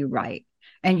book you write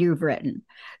and you've written.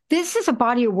 This is a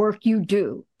body of work you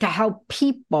do to help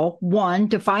people, one,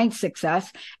 define success,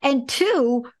 and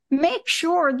two, make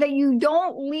sure that you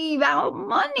don't leave out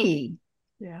money.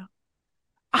 Yeah.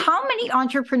 How many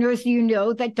entrepreneurs do you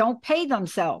know that don't pay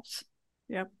themselves?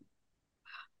 Yep.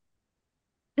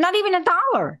 Not even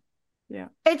 $1. Yeah.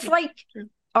 It's like,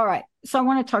 all right. So I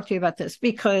want to talk to you about this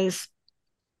because.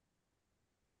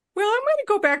 Well, I'm going to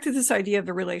go back to this idea of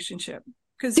the relationship.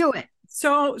 Do it.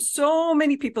 So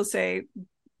many people say,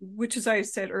 which as I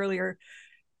said earlier,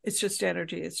 it's just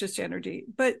energy. It's just energy.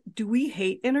 But do we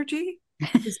hate energy?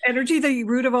 Is energy the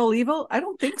root of all evil? I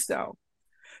don't think so.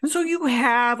 So you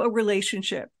have a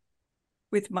relationship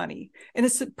with money. And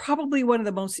it's probably one of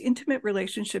the most intimate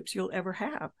relationships you'll ever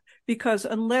have. Because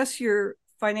unless you're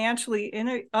financially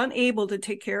unable to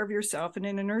take care of yourself and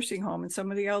in a nursing home and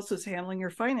somebody else is handling your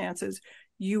finances,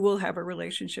 you will have a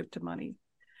relationship to money.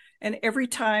 And every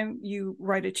time you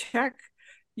write a check,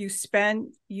 you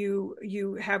spend,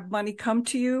 you have money come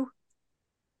to you,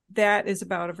 that is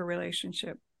about a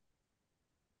relationship.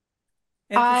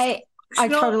 And I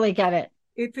totally get it.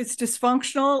 If it's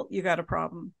dysfunctional, you got a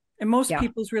problem. And most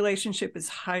people's relationship is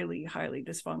highly, highly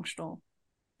dysfunctional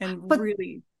and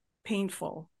really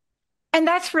painful. And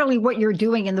that's really what you're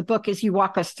doing in the book is you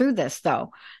walk us through this,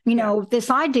 though. You know, this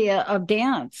idea of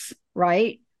dance,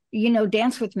 right? You know,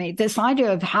 dance with me, this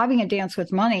idea of having a dance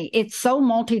with money, it's so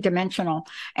multidimensional.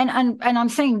 And I'm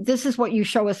saying this is what you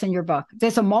show us in your book.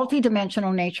 There's a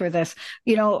multidimensional nature of this.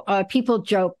 You know, people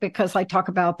joke because I talk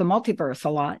about the multiverse a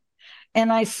lot.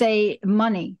 And I say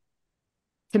money,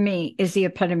 to me, is the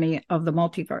epitome of the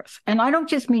multiverse. And I don't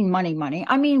just mean money.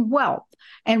 I mean wealth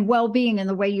and well-being in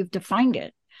the way you've defined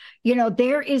it. You know,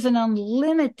 there is an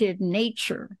unlimited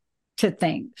nature to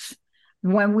things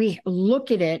when we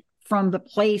look at it from the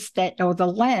place that, or the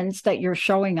lens that you're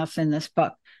showing us in this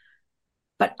book.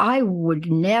 But I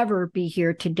would never be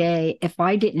here today if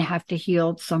I didn't have to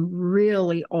heal some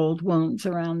really old wounds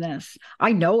around this.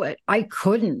 I know it. I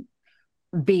couldn't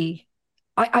be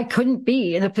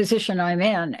in the position I'm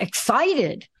in,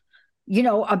 excited, you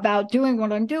know, about doing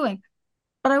what I'm doing.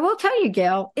 But I will tell you,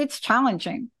 Gail, it's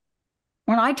challenging.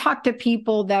 When I talk to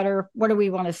people that are, what do we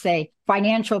want to say,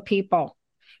 financial people,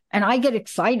 and I get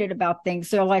excited about things,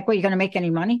 they're like, well, you're going to make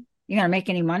any money? You're going to make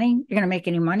any money? You're going to make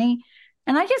any money?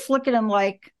 And I just look at them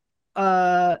like,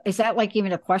 is that like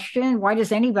even a question? Why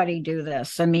does anybody do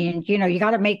this? I mean, you know, you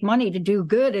got to make money to do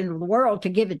good in the world, to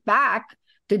give it back,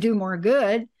 to do more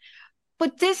good.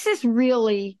 But this is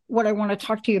really what I want to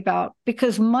talk to you about,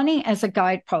 because money as a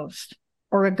guidepost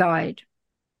or a guide,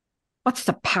 what's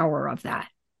the power of that?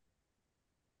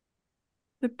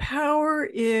 The power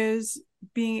is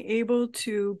being able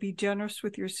to be generous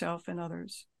with yourself and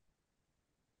others.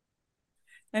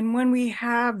 And when we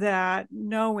have that,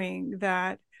 knowing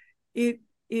that it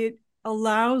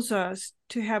allows us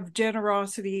to have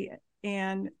generosity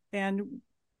and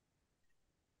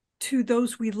to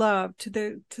those we love, to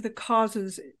the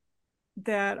causes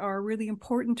that are really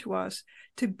important to us,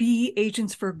 to be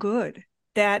agents for good.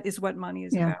 That is what money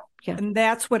is about. Yeah. And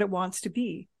that's what it wants to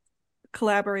be.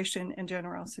 Collaboration and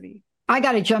generosity. I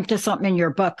got to jump to something in your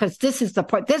book, because this is the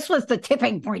point. This was the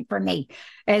tipping point for me,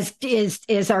 as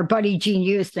our buddy Gene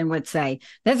Houston would say.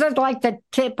 This is like the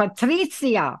tip,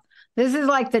 Patricia. This is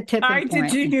like the tipping point. I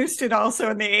did Gene Houston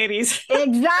also in the 80s.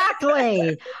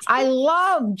 Exactly. I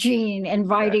love Gene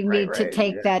inviting me to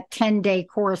take that 10-day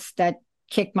course that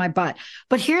kicked my butt.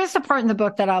 But here's the part in the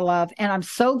book that I love, and I'm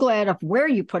so glad of where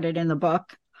you put it in the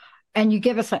book. And you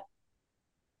give us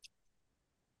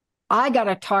I got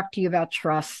to talk to you about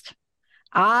trust.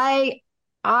 I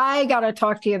got to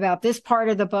talk to you about this part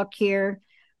of the book here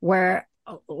where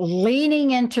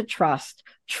leaning into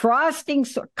trusting.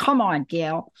 Come on,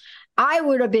 Gail. I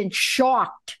would have been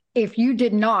shocked if you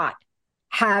did not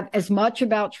have as much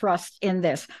about trust in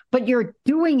this, but you're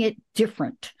doing it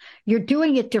different. You're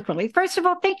doing it differently. First of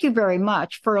all, thank you very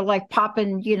much for like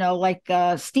popping,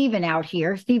 Stephen out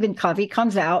here. Stephen Covey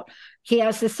comes out. He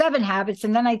has the 7 habits,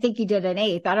 and then I think he did an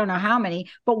 8th. I don't know how many,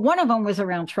 but one of them was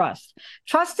around trust.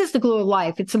 Trust is the glue of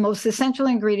life. It's the most essential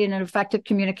ingredient in effective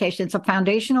communication. It's a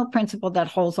foundational principle that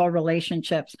holds all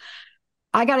relationships.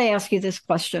 I got to ask you this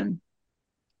question.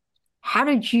 How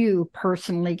did you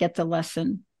personally get the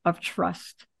lesson of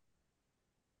trust?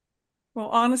 Well,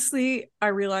 honestly, I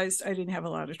realized I didn't have a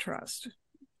lot of trust.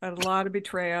 I had a lot of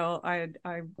betrayal. I had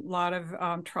a lot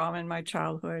of trauma in my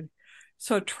childhood.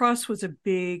 So trust was a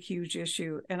big, huge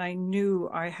issue. And I knew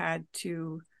I had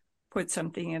to put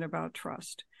something in about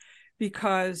trust,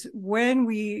 because when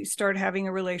we start having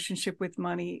a relationship with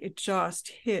money, it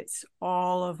just hits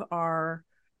all of our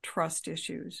trust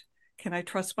issues. Can I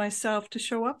trust myself to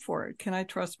show up for it? Can I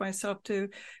trust myself to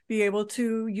be able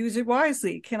to use it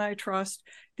wisely? Can I trust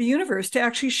the universe to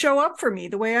actually show up for me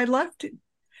the way I'd love to?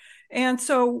 And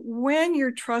so when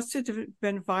your trust has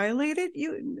been violated,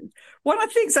 one of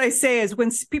the things I say is when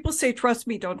people say, trust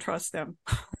me, don't trust them.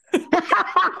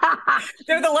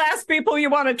 They're the last people you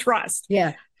want to trust.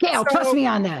 Yeah. Gail, trust me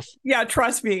on this. Yeah,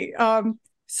 trust me.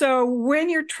 So when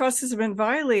your trust has been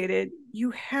violated,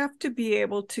 you have to be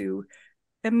able to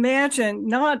imagine,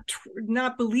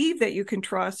 not believe that you can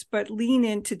trust, but lean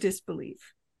into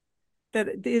disbelief, that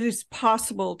it is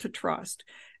possible to trust.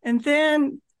 And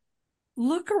then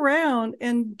look around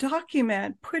and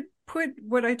document, put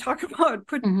what I talk about,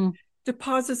 put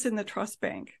deposits in the trust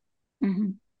bank.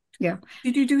 Mm-hmm. Yeah.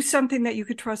 Did you do something that you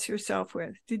could trust yourself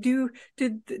with? Did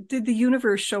the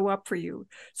universe show up for you?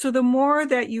 So the more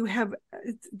that you have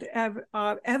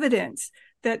evidence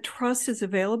that trust is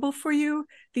available for you,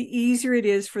 the easier it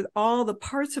is for all the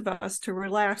parts of us to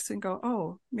relax and go,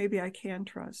 oh, maybe I can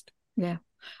trust. Yeah.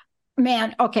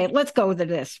 Man, okay, let's go to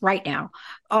this right now.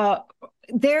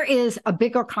 There is a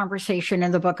bigger conversation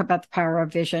in the book about the power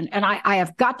of vision. And I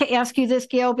have got to ask you this,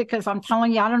 Gail, because I'm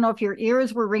telling you, I don't know if your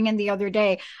ears were ringing the other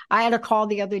day. I had a call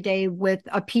the other day with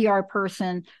a PR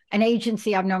person, an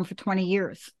agency I've known for 20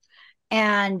 years.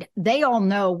 And they all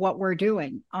know what we're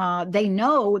doing. They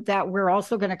know that we're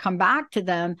also going to come back to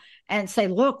them and say,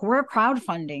 look, we're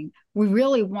crowdfunding. We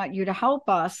really want you to help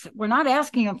us. We're not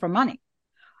asking them for money.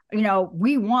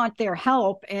 We want their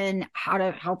help in how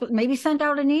to help. Maybe send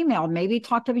out an email, maybe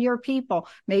talk to your people,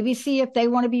 maybe see if they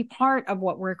want to be part of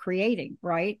what we're creating,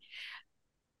 right?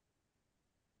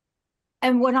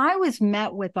 And what I was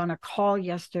met with on a call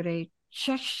yesterday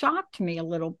just shocked me a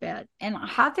little bit. And I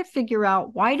had to figure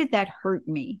out, why did that hurt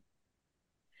me?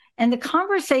 And the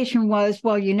conversation was,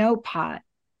 well, Pat,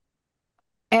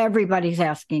 everybody's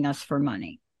asking us for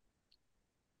money.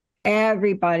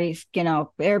 Everybody's,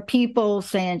 there are people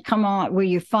saying, come on, will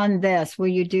you fund this? Will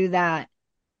you do that?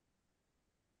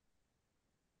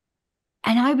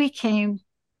 And I became,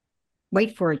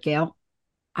 wait for it, Gail,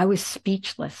 I was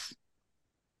speechless.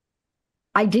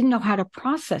 I didn't know how to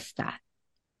process that.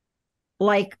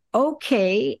 Like,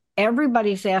 okay,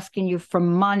 everybody's asking you for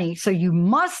money, so you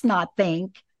must not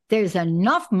think there's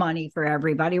enough money for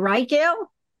everybody, right,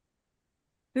 Gail?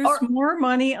 There's more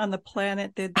money on the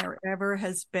planet than there ever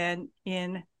has been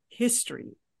in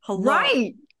history. Hello.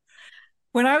 Right.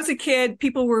 When I was a kid,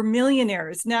 people were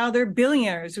millionaires. Now they're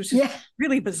billionaires, which is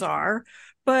really bizarre.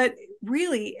 But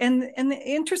really, and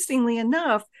interestingly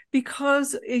enough,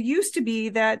 because it used to be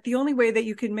that the only way that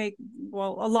you can make,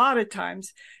 well, a lot of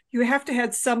times, you have to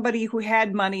have somebody who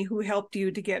had money who helped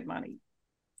you to get money.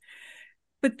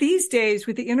 But these days,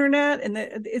 with the internet,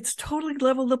 it's totally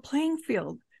leveled the playing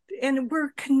field. And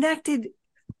we're connected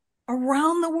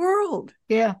around the world.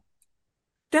 Yeah.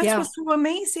 That's what's so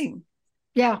amazing.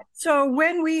 Yeah. So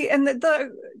when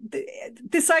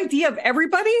this idea of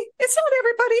everybody, it's not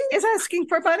everybody is asking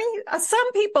for money.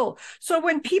 Some people. So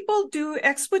when people do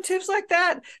expletives like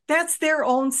that, that's their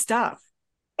own stuff.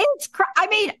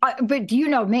 But do you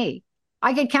know me?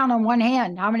 I can count on one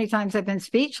hand how many times I've been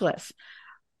speechless.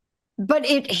 But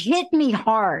it hit me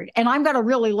hard. And I'm going to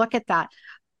really look at that.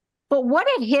 But what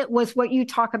it hit was what you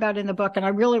talk about in the book, and I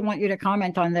really want you to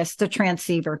comment on this, the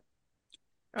transceiver.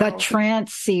 The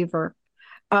transceiver.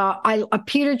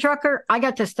 Peter Drucker, I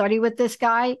got to study with this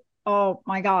guy. Oh,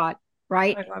 my God,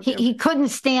 right? He couldn't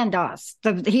stand us.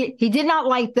 He did not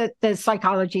like the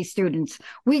psychology students.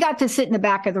 We got to sit in the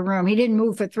back of the room. He didn't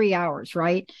move for 3 hours,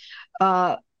 right?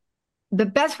 The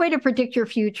best way to predict your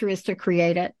future is to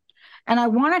create it. And I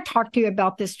want to talk to you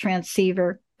about this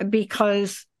transceiver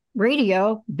because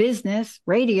radio, business,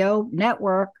 radio,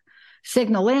 network,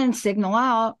 signal in, signal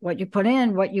out, what you put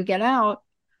in, what you get out.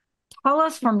 tell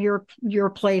us from your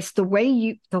place, the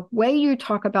way you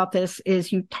talk about this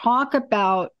is you talk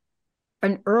about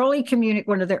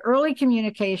one of the early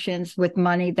communications with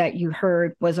money that you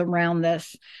heard was around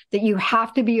this, that you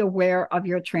have to be aware of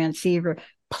your transceiver.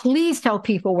 Please tell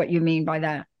people what you mean by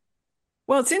that.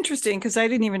 Well, it's interesting because I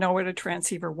didn't even know what a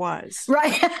transceiver was.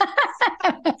 Right.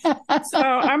 So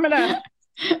I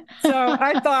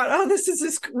thought, oh, this is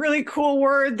this really cool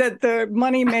word that the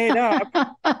money made up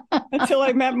until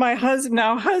I met my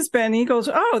husband. He goes,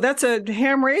 oh, that's a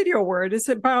ham radio word. It's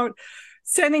about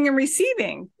sending and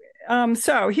receiving.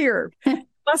 So here,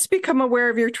 must become aware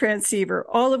of your transceiver.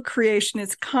 All of creation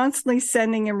is constantly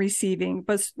sending and receiving,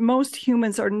 but most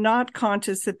humans are not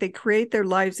conscious that they create their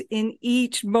lives in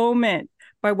each moment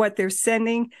by what they're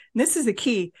sending. And this is the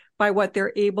key, by what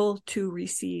they're able to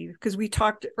receive. Because we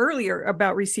talked earlier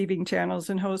about receiving channels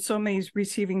and how so many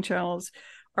receiving channels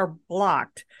are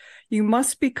blocked. You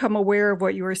must become aware of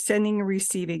what you are sending and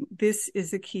receiving. This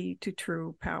is the key to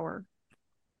true power.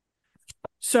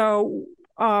 So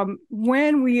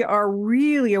when we are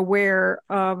really aware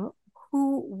of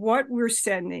what we're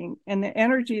sending and the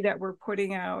energy that we're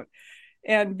putting out,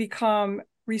 and become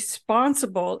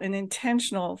responsible and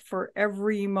intentional for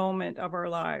every moment of our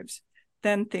lives,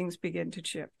 then things begin to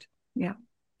shift. Yeah.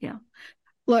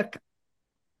 Look,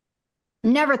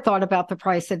 never thought about the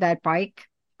price of that bike.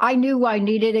 I knew I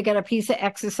needed to get a piece of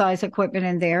exercise equipment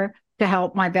in there to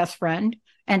help my best friend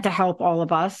and to help all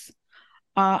of us.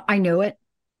 I knew it.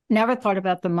 Never thought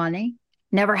about the money.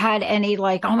 Never had any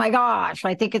like, oh my gosh,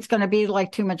 I think it's going to be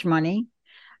like too much money.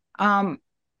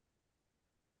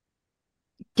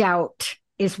 Doubt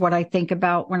is what I think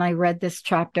about when I read this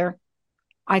chapter.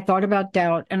 I thought about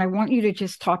doubt, and I want you to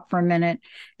just talk for a minute.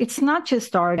 It's not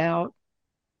just our doubt.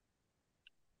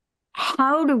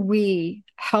 How do we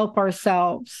help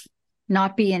ourselves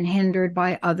not being hindered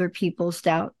by other people's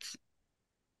doubts?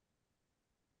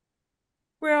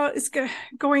 Well, it's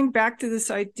going back to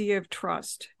this idea of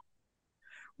trust.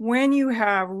 When you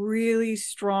have really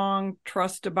strong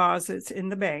trust deposits in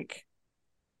the bank,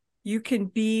 you can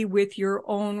be with your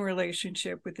own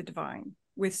relationship with the divine,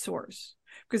 with source.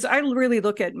 Because I really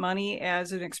look at money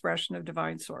as an expression of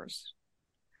divine source.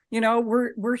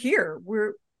 We're here.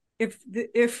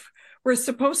 If we're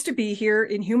supposed to be here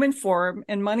in human form,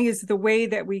 and money is the way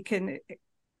that we can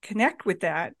connect with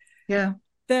that. Yeah.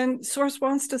 Then source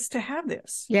wants us to have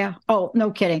this. Yeah. Oh,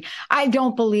 no kidding. I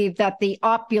don't believe that the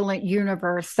opulent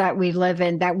universe that we live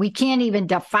in, that we can't even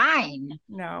define,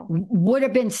 would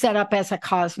have been set up as a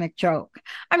cosmic joke.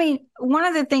 I mean, one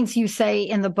of the things you say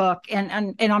in the book,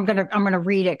 and I'm gonna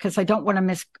read it because I don't want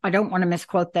to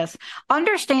misquote this.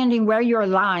 Understanding where you're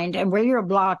aligned and where you're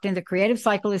blocked in the creative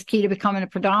cycle is key to becoming a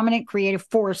predominant creative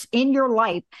force in your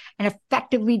life and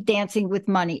effectively dancing with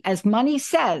money. As money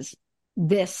says,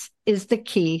 this is the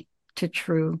key to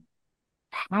true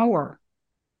power.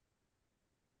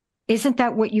 Isn't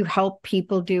that what you help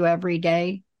people do every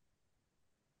day?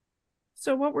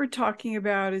 So what we're talking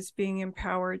about is being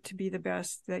empowered to be the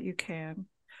best that you can,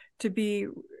 to be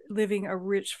living a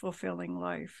rich, fulfilling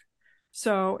life.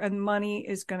 And money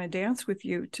is going to dance with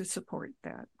you to support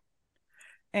that.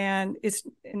 And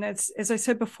that's, as I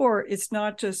said before, it's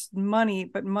not just money,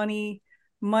 but money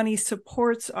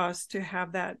supports us to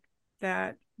have that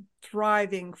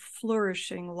thriving,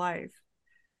 flourishing life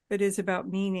that is about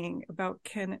meaning, about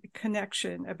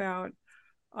connection, about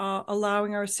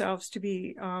allowing ourselves to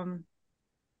be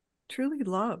truly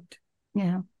loved.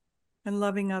 Yeah. And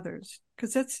loving others,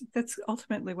 because that's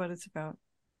ultimately what it's about.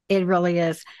 It really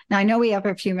is. Now, I know we have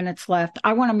a few minutes left.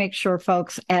 I want to make sure,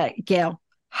 folks, Gail,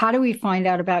 how do we find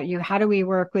out about you? How do we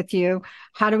work with you?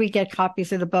 How do we get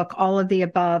copies of the book? All of the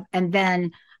above. And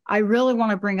then I really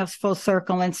want to bring us full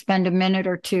circle and spend a minute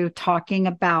or two talking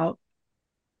about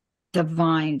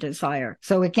divine desire.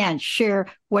 So again, share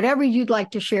whatever you'd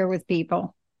like to share with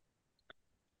people.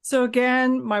 So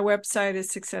again, my website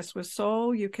is Success with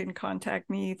Soul. You can contact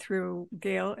me through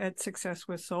Gail at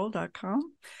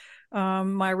successwithsoul.com.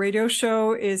 My radio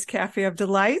show is Cafe of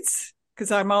Delights,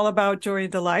 because I'm all about joy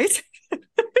and delight.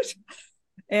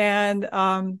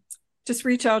 And just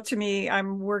reach out to me.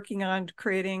 I'm working on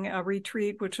creating a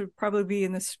retreat, which would probably be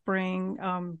in the spring,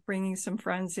 bringing some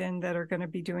friends in that are going to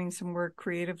be doing some work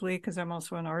creatively, because I'm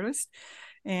also an artist,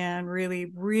 and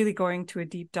really, really going to a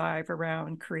deep dive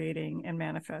around creating and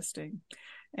manifesting.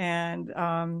 And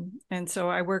so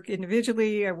I work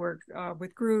individually, I work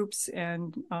with groups,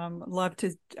 and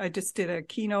I just did a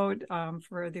keynote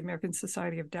for the American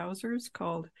Society of Dowsers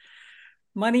called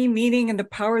Money, Meaning, and the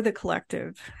Power of the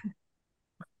Collective.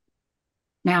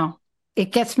 Now,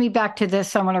 it gets me back to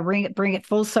this. I want to bring it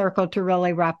full circle to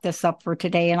really wrap this up for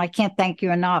today. And I can't thank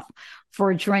you enough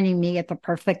for joining me at the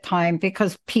perfect time,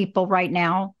 because people right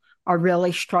now are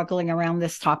really struggling around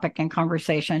this topic and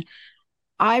conversation.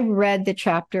 I read the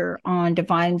chapter on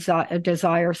divine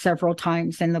desire several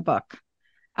times in the book,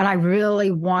 and I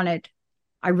really wanted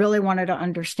to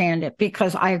understand it,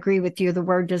 because I agree with you. The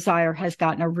word desire has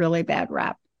gotten a really bad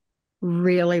rap.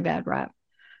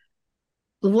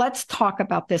 Let's talk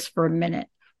about this for a minute,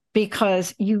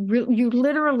 because you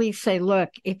literally say, look,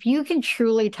 if you can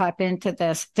truly tap into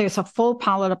this, there's a full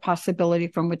palette of possibility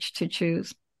from which to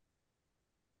choose.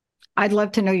 I'd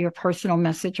love to know your personal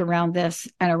message around this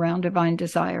and around divine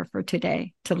desire for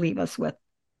today to leave us with.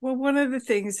 Well, one of the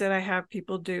things that I have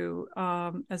people do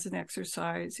as an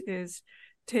exercise is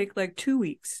take like 2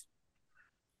 weeks,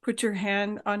 put your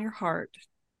hand on your heart,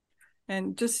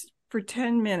 and just for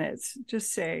 10 minutes,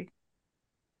 just say,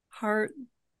 heart,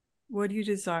 what do you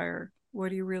desire? What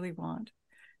do you really want?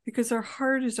 Because our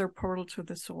heart is our portal to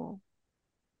the soul.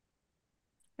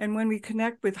 And when we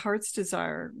connect with heart's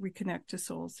desire, we connect to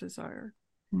soul's desire.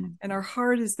 Mm. And our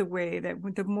heart is the way that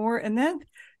the more, and then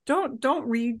don't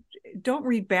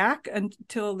read back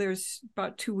until there's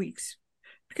about 2 weeks.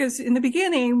 Because in the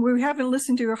beginning, we haven't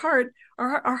listened to your heart.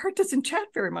 Our heart doesn't chat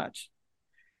very much.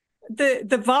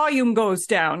 The volume goes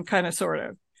down, kind of, sort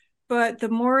of. But the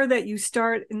more that you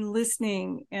start in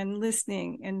listening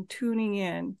and tuning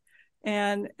in,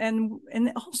 and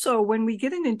also when we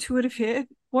get an intuitive hit,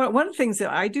 one of the things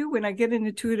that I do when I get an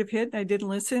intuitive hit and I didn't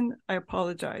listen, I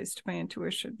apologize to my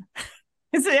intuition.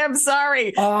 I say, I'm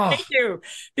sorry. Thank you.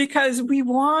 Because we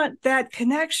want that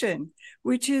connection,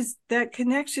 which is that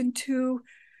connection to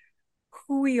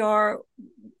who we are,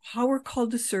 how we're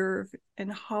called to serve,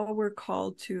 and how we're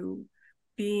called to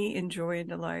be in joy and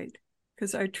delight.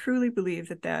 Because I truly believe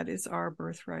that is our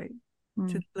birthright,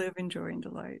 to live in joy and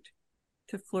delight,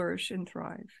 to flourish and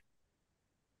thrive.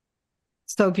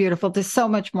 So beautiful. There's so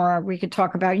much more we could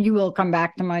talk about. You will come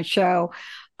back to my show.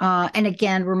 And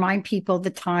again, remind people the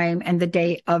time and the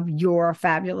date of your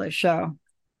fabulous show.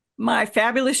 My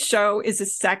fabulous show is the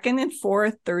second and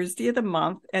fourth Thursday of the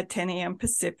month at 10 a.m.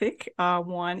 Pacific,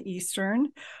 1 Eastern.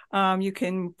 You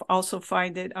can also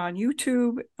find it on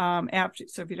YouTube.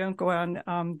 So if you don't go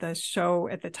on the show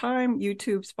at the time,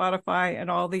 YouTube, Spotify, and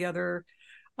all the other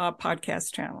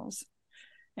podcast channels.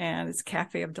 And it's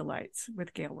Cafe of Delights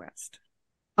with Gail West.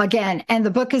 Again, and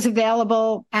the book is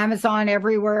available Amazon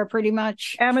everywhere, pretty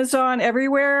much. Amazon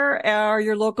everywhere, or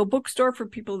your local bookstore. For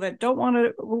people that don't want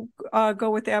to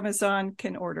go with Amazon,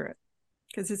 can order it,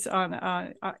 because it's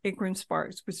on Ingram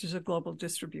Sparks, which is a global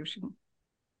distribution.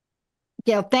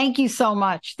 Gail, thank you so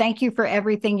much. Thank you for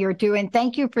everything you're doing.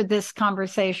 Thank you for this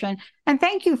conversation, and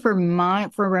thank you for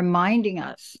reminding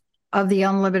us of the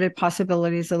unlimited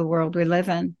possibilities of the world we live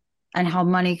in and how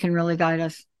money can really guide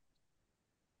us.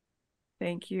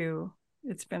 Thank you.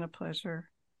 It's been a pleasure.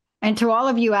 And to all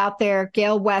of you out there,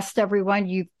 Gail West,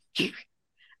 everyone,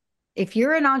 if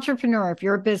you're an entrepreneur, if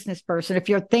you're a business person, if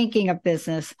you're thinking of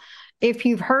business, if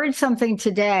you've heard something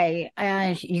today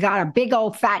and you got a big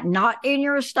old fat knot in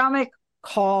your stomach,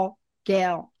 call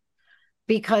Gail.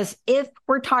 Because if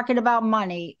we're talking about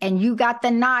money and you got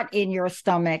the knot in your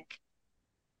stomach,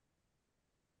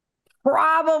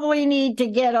 probably need to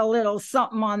get a little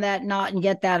something on that knot and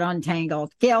get that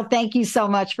untangled. Gail, thank you so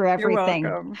much for everything.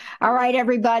 You're welcome. All right,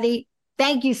 everybody.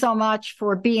 Thank you so much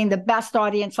for being the best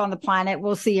audience on the planet.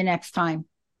 We'll see you next time.